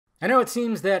I know it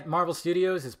seems that Marvel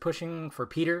Studios is pushing for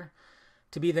Peter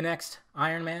to be the next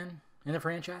Iron Man in the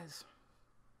franchise.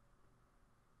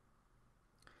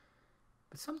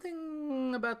 But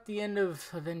something about the end of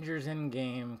Avengers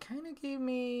Endgame kind of gave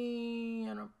me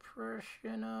an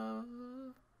impression of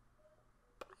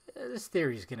this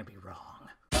theory's going to be wrong.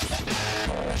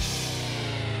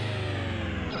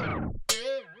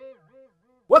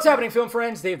 What's happening, film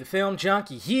friends? Dave the Film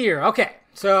Junkie here. Okay,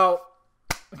 so,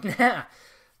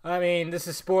 I mean, this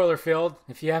is spoiler-filled.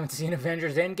 If you haven't seen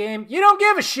Avengers Endgame, you don't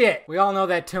give a shit! We all know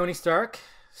that Tony Stark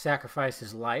sacrificed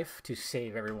his life to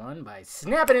save everyone by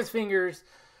snapping his fingers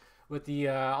with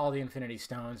all the Infinity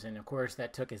Stones, and of course,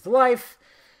 that took his life.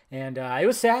 And it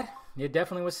was sad. It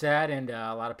definitely was sad, and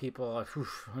a lot of people,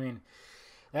 I mean,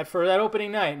 for that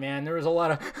opening night, man, there was a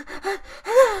lot of...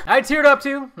 I teared up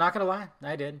too, not gonna lie.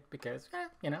 I did, because,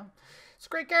 it's a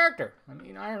great character. I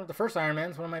mean, the first Iron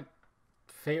Man's one of my,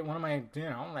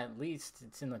 at least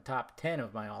it's in the top 10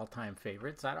 of my all-time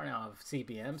favorites. I don't know, of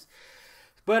CPMs.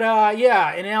 But,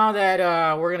 yeah, and now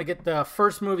that we're going to get the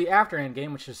first movie after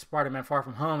Endgame, which is Spider-Man Far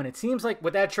From Home, and it seems like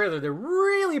with that trailer, they're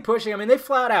really pushing, I mean, they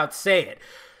flat out say it.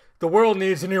 The world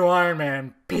needs a new Iron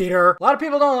Man, Peter. A lot of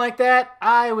people don't like that.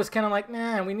 I was kind of like,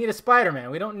 nah, we need a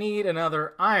Spider-Man. We don't need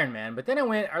another Iron Man. But then I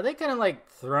went, are they kind of like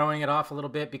throwing it off a little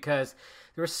bit? Because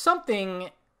there was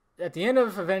something at the end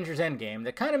of Avengers Endgame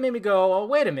that kind of made me go, oh,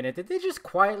 wait a minute. Did they just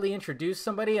quietly introduce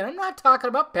somebody? And I'm not talking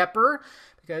about Pepper.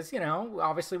 Because,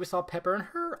 obviously we saw Pepper in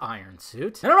her iron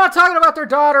suit. And I'm not talking about their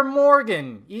daughter,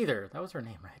 Morgan, either. That was her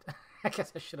name, right? I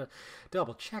guess I should have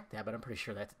double-checked that, but I'm pretty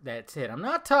sure that's it. I'm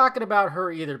not talking about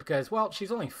her either because, well,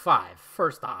 she's only 5,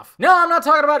 first off. No, I'm not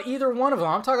talking about either one of them.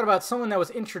 I'm talking about someone that was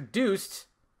introduced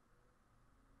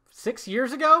 6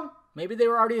 years ago? Maybe they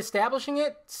were already establishing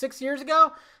it 6 years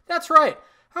ago? That's right.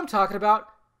 I'm talking about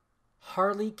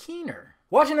Harley Keener.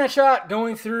 Watching that shot,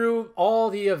 going through all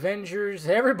the Avengers,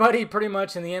 everybody pretty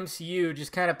much in the MCU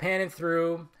just kind of panning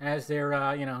through as they're,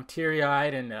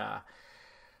 teary-eyed and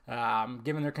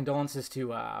giving their condolences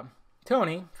to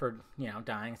Tony for,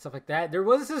 dying and stuff like that. There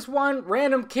was this one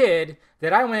random kid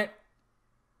that I went,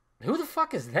 who the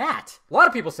fuck is that? A lot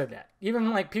of people said that.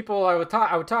 Even, like, people I would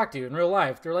talk to in real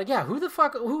life. They're like, yeah, who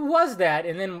was that?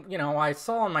 And then, I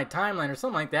saw on my timeline or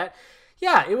something like that.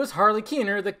 Yeah, it was Harley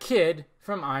Keener, the kid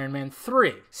from Iron Man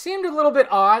 3. Seemed a little bit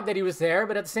odd that he was there,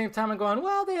 but at the same time I'm going,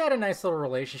 well, they had a nice little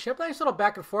relationship, nice little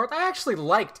back and forth.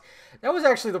 That was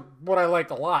actually what I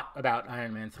liked a lot about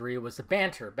Iron Man 3 was the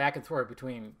banter back and forth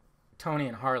between Tony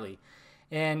and Harley.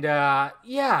 And,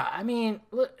 yeah, I mean,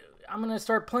 look, I'm going to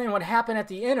start playing what happened at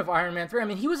the end of Iron Man 3. I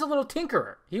mean, he was a little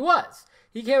tinkerer. He was.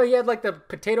 He had like the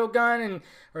potato gun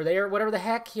or whatever the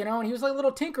heck, and he was like a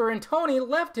little tinkerer, and Tony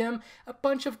left him a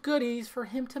bunch of goodies for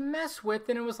him to mess with,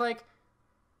 and it was like,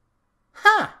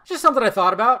 just something I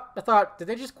thought about. I thought, did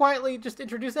they just quietly just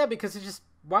introduce that? Because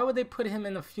why would they put him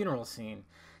in the funeral scene?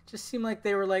 It just seemed like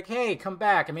they were like, hey, come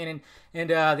back. I mean, and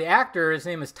the actor, his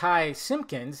name is Ty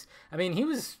Simpkins. I mean, he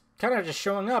was kind of just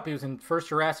showing up. He was in First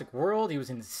Jurassic World. He was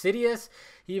in Insidious.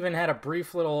 He even had a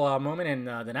brief little moment in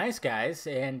The Nice Guys.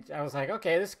 And I was like,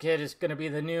 okay, this kid is going to be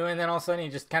the new. And then all of a sudden he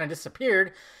just kind of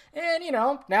disappeared. And,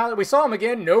 now that we saw him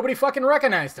again, nobody fucking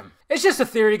recognized him. It's just a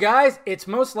theory, guys. It's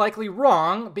most likely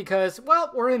wrong because,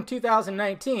 well, we're in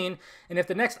 2019. And if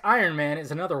the next Iron Man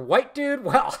is another white dude,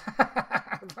 well,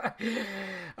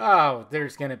 oh,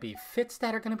 there's going to be fits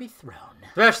that are going to be thrown.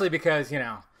 Especially because,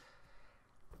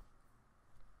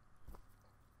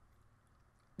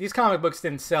 these comic books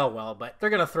didn't sell well, but they're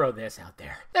going to throw this out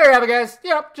there. There you have it, guys.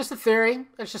 Yep, just a theory.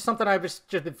 It's just something I've just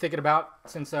been thinking about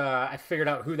since I figured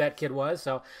out who that kid was.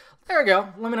 So there you go.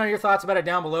 Let me know your thoughts about it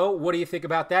down below. What do you think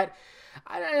about that?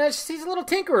 He's a little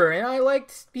tinkerer, and I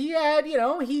liked,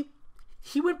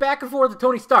 he went back and forth with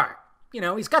Tony Stark.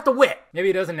 He's got the wit. Maybe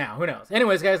he doesn't now. Who knows?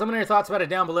 Anyways, guys, let me know your thoughts about it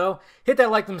down below. Hit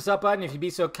that like, thumbs up button if you'd be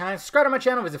so kind. Subscribe to my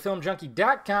channel. Visit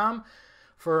filmjunkie.com.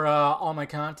 for all my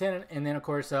content, and then of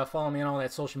course follow me on all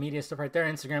that social media stuff right there,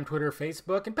 Instagram, Twitter,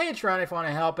 Facebook, and Patreon if you want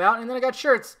to help out. And then I got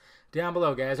shirts down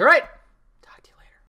below, guys. All right,